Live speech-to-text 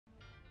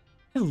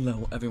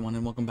Hello everyone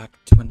and welcome back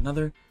to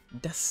another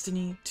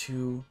Destiny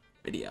 2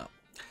 video.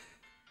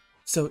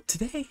 So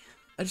today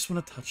I just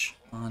want to touch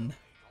on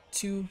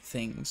two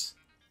things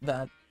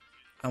that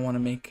I want to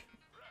make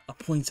a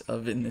point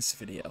of in this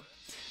video.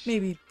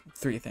 Maybe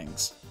three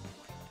things.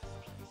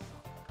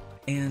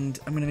 And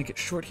I'm going to make it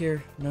short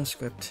here, no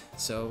script,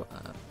 so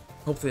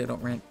hopefully I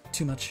don't rant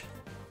too much.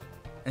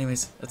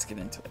 Anyways, let's get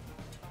into it.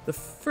 The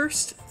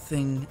first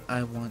thing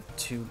I want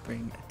to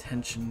bring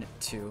attention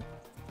to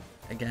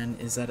again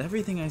is that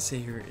everything I say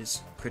here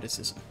is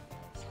criticism.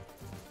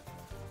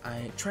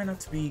 I try not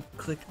to be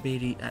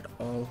clickbaity at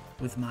all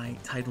with my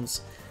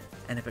titles,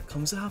 and if it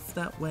comes off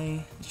that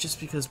way, it's just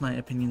because my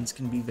opinions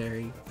can be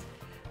very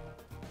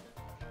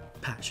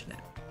passionate.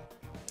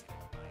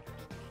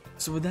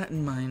 So with that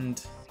in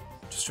mind,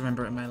 just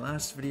remember in my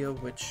last video,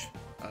 which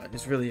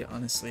is really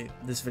honestly,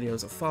 this video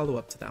is a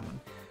follow-up to that one,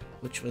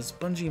 which was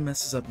Bungie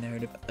messes up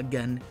narrative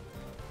again,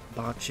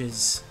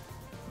 botches,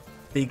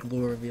 big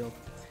lore reveal.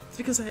 It's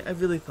because I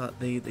really thought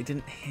they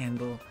didn't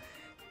handle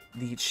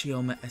the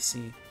Chioma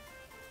SE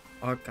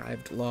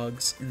archived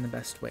logs in the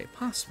best way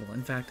possible.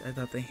 In fact, I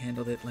thought they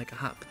handled it like a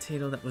hot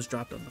potato that was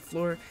dropped on the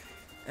floor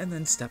and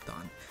then stepped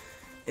on.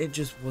 It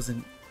just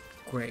wasn't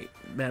great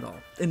at all,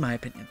 in my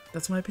opinion.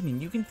 That's my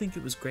opinion. You can think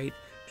it was great,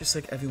 just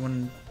like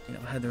everyone,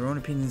 had their own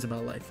opinions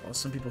about Lightfall.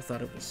 Some people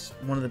thought it was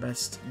one of the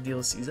best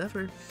DLCs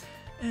ever,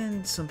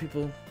 and some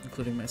people,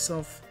 including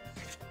myself,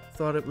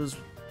 thought it was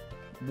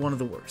one of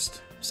the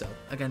worst. So,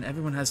 again,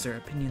 everyone has their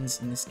opinions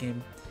in this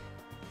game.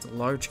 It's a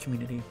large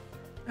community,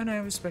 and I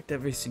respect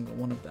every single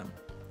one of them.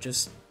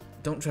 Just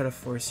don't try to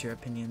force your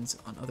opinions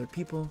on other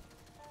people,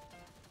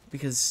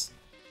 because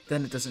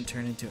then it doesn't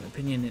turn into an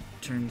opinion, it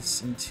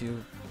turns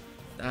into,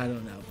 I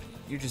don't know,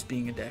 you're just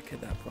being a dick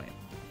at that point.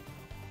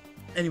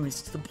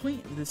 Anyways, to the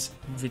point of this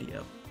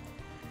video,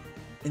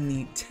 in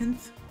the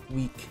 10th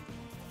week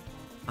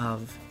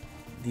of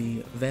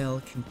the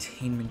Veil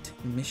Containment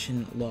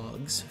mission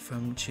logs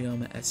from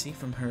Chioma SE,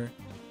 from her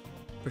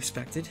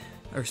perspective,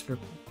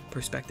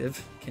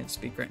 can't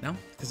speak right now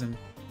because I'm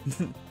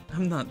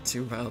I'm not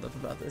too riled up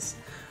about this.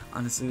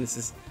 Honestly,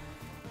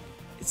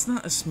 it's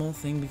not a small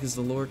thing because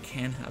the lore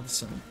can have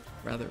some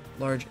rather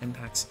large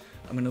impacts.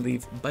 I'm going to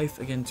leave Bife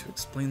again to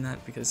explain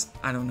that because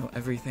I don't know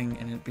everything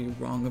and it'd be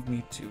wrong of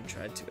me to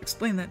try to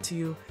explain that to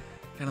you.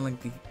 Kind of like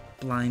the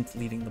blind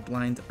leading the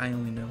blind. I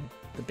only know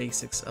the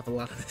basics of a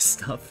lot of this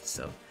stuff,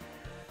 so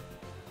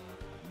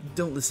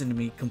don't listen to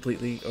me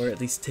completely, or at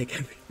least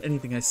take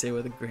anything I say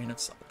with a grain of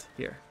salt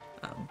here.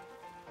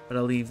 But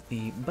I'll leave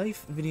the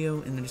Bife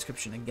video in the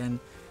description again,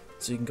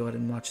 so you can go ahead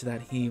and watch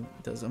that. He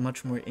does a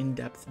much more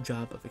in-depth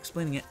job of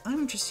explaining it.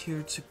 I'm just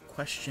here to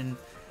question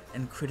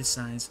and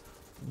criticize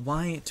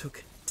why it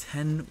took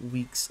 10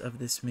 weeks of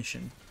this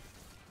mission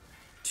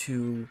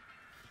to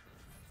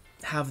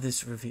have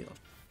this reveal.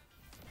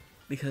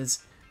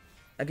 Because,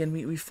 again,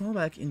 we fall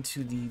back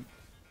into the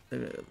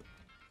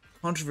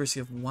controversy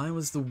of why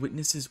was the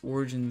Witness's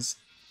origins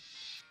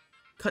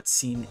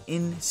cutscene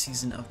in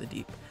Season of the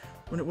Deep,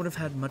 when it would have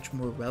had much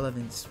more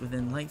relevance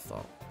within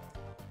Lightfall.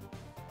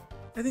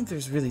 I think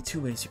there's really two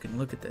ways you can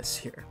look at this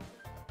here.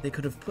 They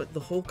could have put the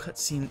whole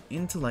cutscene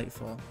into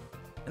Lightfall,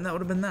 and that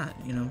would have been that,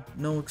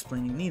 no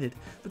explaining needed.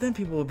 But then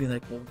people would be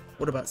like, well,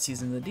 what about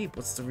Season of the Deep?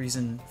 What's the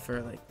reason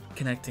for,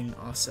 connecting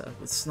Asa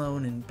with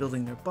Sloane and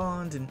building their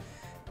bond and,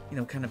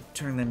 kind of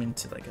turn them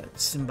into, a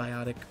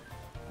symbiotic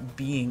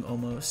being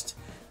almost,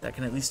 that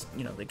can at least,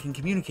 they can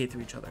communicate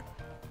through each other.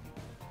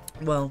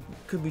 Well,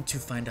 could be to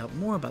find out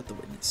more about the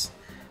Witness.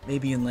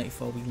 Maybe in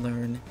Lightfall we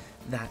learn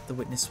that the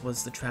Witness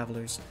was the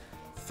Traveler's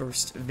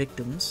first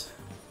victims,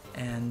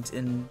 and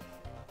in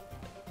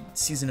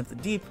Season of the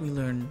Deep we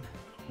learn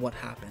what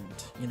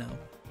happened,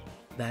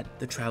 that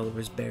the Traveler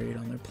was buried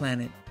on their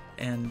planet,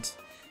 and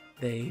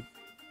they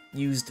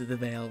used the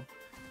Veil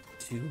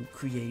to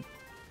create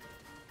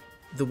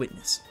the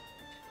Witness.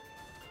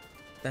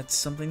 That's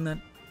something that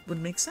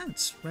would make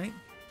sense, right?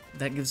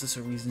 That gives us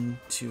a reason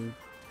to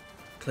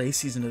play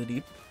Season of the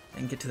Deep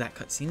and get to that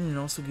cutscene, and it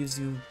also gives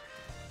you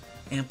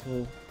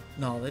ample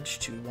knowledge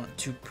to want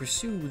to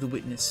pursue the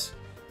Witness,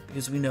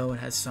 because we know it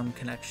has some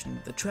connection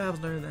with the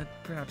Traveler that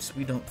perhaps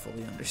we don't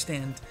fully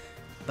understand,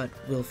 but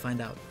we'll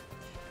find out.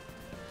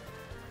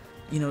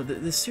 The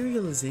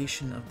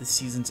serialization of the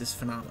seasons is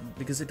phenomenal,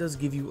 because it does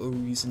give you a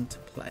reason to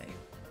play.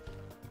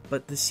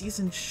 But the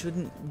season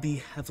shouldn't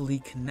be heavily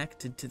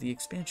connected to the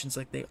expansions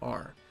like they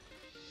are,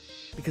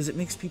 because it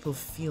makes people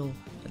feel,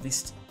 at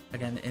least,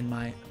 again, in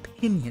my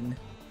opinion,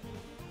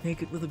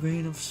 take it with a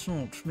grain of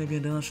salt, maybe a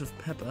dash of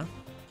pepper,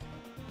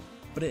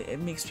 but it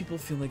makes people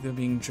feel like they're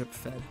being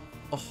drip-fed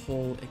a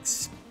whole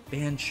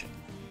expansion,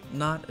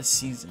 not a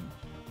season.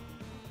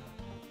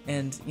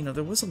 And,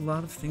 there was a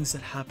lot of things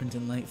that happened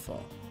in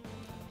Lightfall,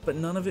 but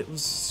none of it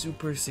was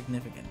super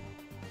significant,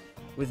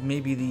 with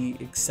maybe the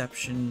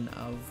exception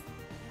of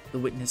the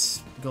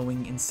Witness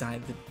going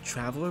inside the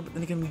Traveler, but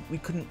then again, we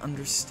couldn't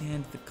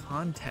understand the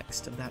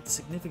context of that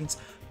significance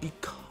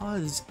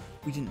because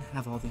we didn't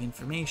have all the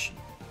information.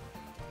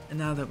 And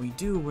now that we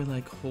do, we're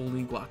like,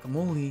 holy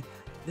guacamole,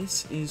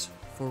 this is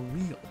for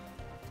real.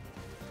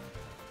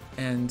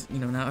 And, you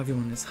know, now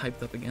everyone is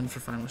hyped up again for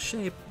Final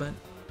Shape, but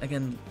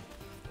again,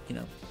 you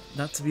know,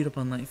 not to beat up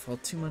on Nightfall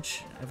too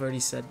much. I've already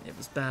said it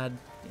was bad,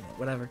 you know,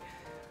 whatever.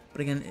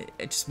 But again,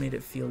 it just made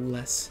it feel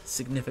less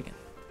significant.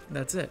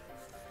 That's it.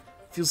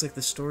 Feels like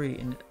the story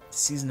in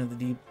Season of the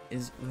Deep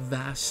is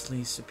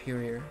vastly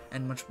superior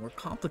and much more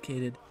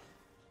complicated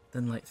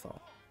than Lightfall.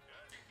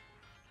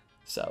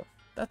 So,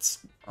 that's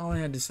all I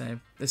had to say.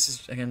 This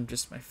is, again,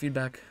 just my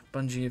feedback.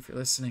 Bungie, if you're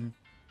listening,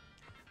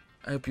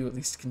 I hope you at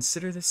least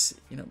consider this,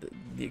 you know,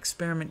 the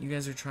experiment you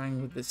guys are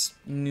trying with this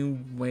new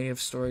way of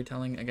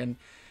storytelling. Again,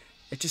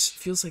 it just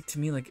feels like to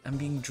me like I'm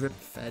being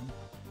drip-fed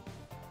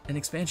an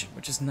expansion,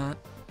 which is not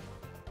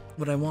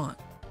what I want.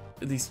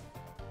 At least,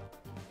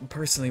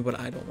 personally, what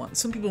I don't want.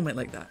 Some people might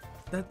like that.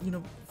 That, you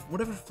know,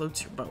 whatever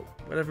floats your boat,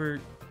 whatever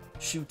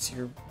shoots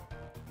your...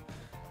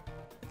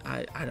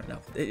 I don't know.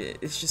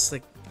 It's just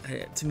like,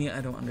 to me, I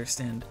don't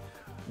understand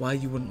why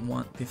you wouldn't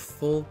want the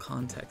full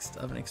context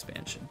of an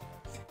expansion.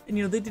 And,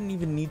 you know, they didn't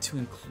even need to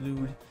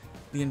include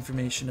the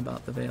information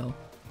about the Veil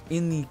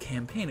in the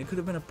campaign. It could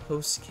have been a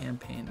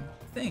post-campaign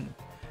thing,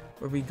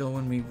 where we go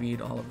and we read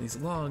all of these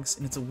logs,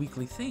 and it's a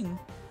weekly thing,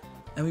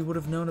 and we would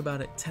have known about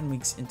it 10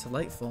 weeks into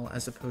Lightfall,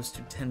 as opposed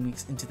to 10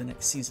 weeks into the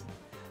next season.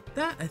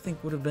 That, I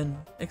think, would have been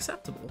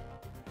acceptable.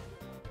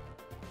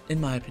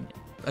 In my opinion.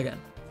 Again,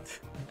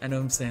 I know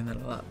I'm saying that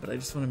a lot, but I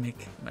just want to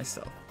make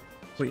myself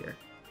clear.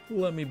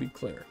 Let me be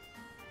clear.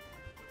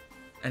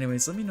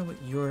 Anyways, let me know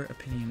what your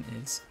opinion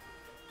is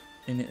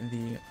in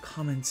the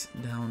comments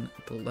down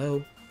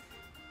below.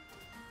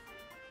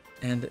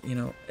 And, you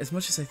know, as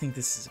much as I think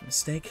this is a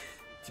mistake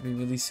to be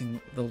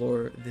releasing the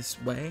lore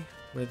this way,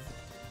 with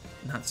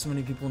not so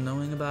many people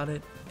knowing about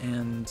it,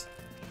 and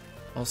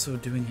also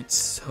doing it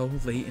so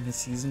late in the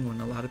season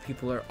when a lot of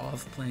people are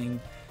off playing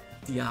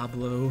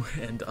Diablo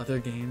and other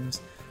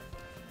games,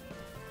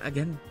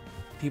 again,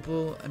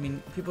 people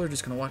are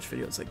just going to watch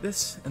videos like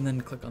this, and then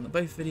click on the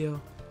Bife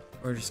video,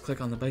 or just click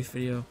on the Bife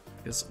video,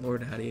 because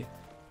Lord Daddy,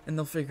 and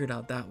they'll figure it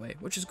out that way,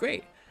 which is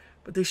great.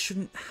 But they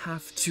shouldn't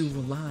have to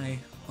rely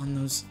on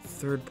those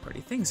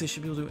third-party things. They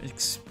should be able to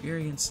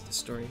experience the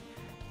story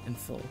in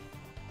full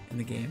in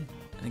the game.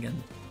 And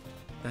again,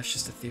 that's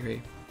just a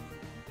theory.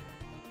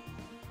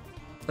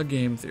 A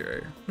game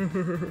theory.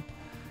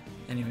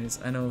 Anyways,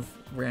 I know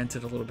I've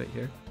ranted a little bit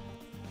here,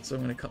 so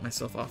I'm going to cut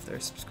myself off there.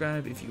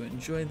 Subscribe if you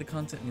enjoyed the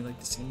content and you'd like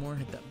to see more.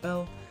 Hit that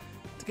bell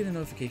to get a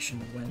notification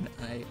when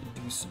I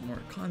do some more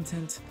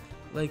content.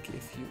 Like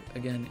if you,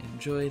 again,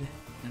 enjoyed,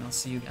 and I'll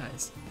see you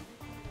guys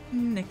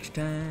next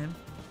time.